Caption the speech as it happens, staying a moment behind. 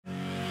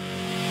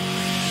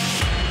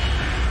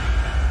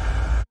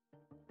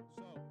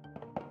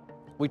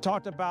We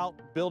talked about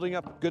building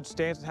up good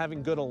stance and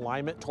having good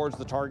alignment towards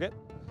the target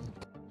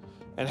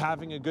and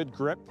having a good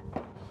grip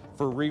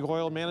for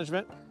recoil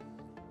management.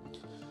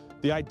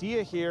 The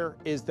idea here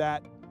is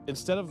that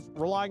instead of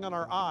relying on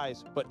our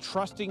eyes, but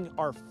trusting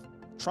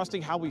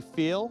how we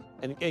feel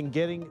and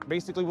getting,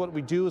 basically what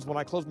we do is when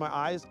I close my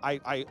eyes,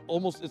 I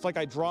almost, it's like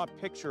I draw a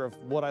picture of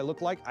what I look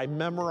like. I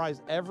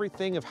memorize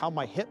everything of how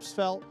my hips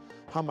felt,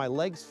 how my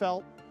legs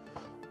felt,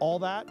 all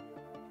that.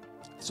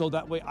 So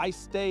that way I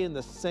stay in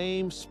the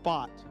same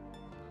spot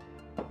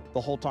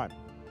the whole time.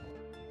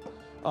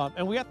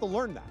 And we have to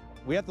learn that.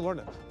 We have to learn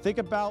that. Think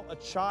about a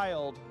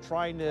child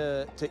trying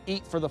to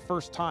eat for the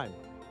first time.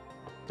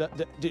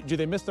 Do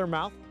they miss their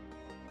mouth,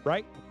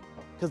 right?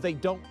 Because they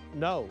don't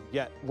know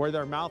yet where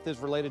their mouth is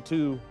related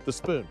to the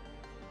spoon.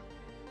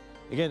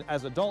 Again,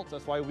 as adults,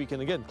 that's why we can,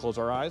 again, close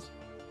our eyes,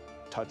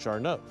 touch our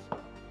nose.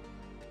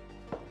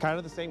 Kind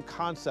of the same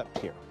concept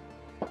here.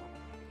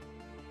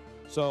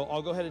 So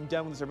I'll go ahead and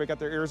demo this. Everybody got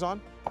their ears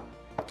on?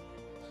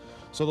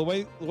 So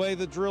the way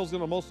the drill is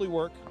gonna mostly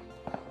work,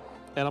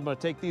 and I'm gonna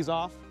take these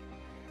off.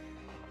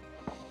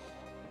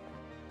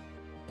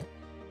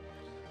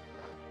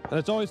 And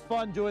it's always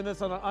fun doing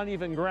this on an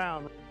uneven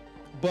ground,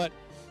 but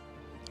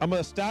I'm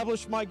gonna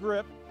establish my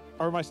grip,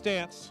 or my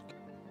stance.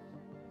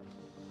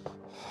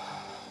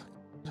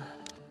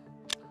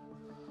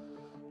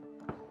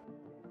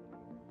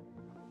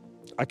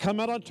 I come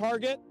out on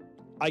target,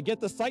 I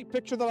get the sight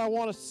picture that I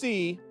wanna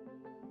see,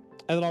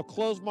 and then I'll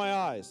close my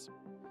eyes.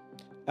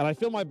 And I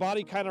feel my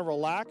body kind of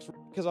relax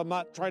because I'm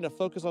not trying to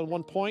focus on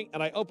one point,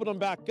 and I open them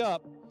back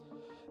up,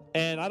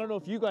 and I don't know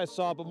if you guys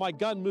saw, but my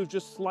gun moved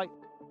just slightly.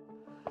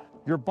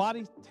 Your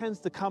body tends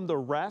to come to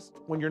rest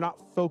when you're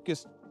not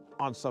focused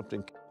on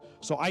something.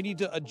 So I need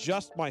to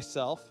adjust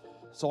myself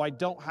so I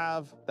don't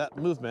have that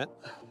movement.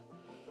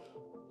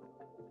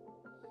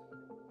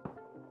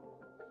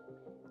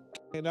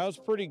 And that was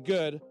pretty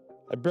good.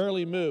 I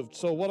barely moved.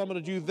 So what I'm gonna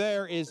do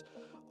there is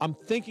I'm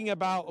thinking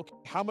about, okay,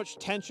 how much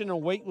tension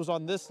and weight was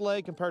on this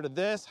leg compared to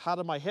this? How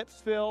do my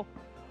hips feel?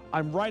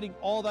 I'm writing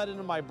all that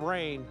into my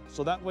brain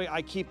so that way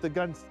I keep the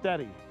gun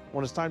steady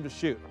when it's time to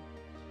shoot.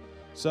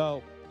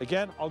 So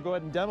again, I'll go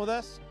ahead and demo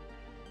this.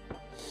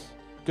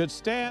 Good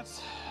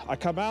stance. I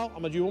come out,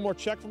 I'm gonna do one more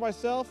check for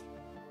myself.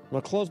 I'm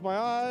gonna close my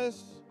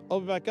eyes,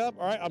 open back up.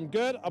 All right, I'm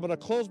good. I'm gonna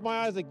close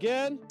my eyes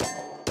again.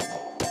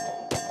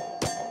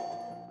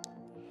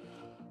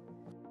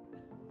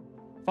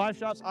 Five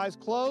shots, eyes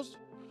closed.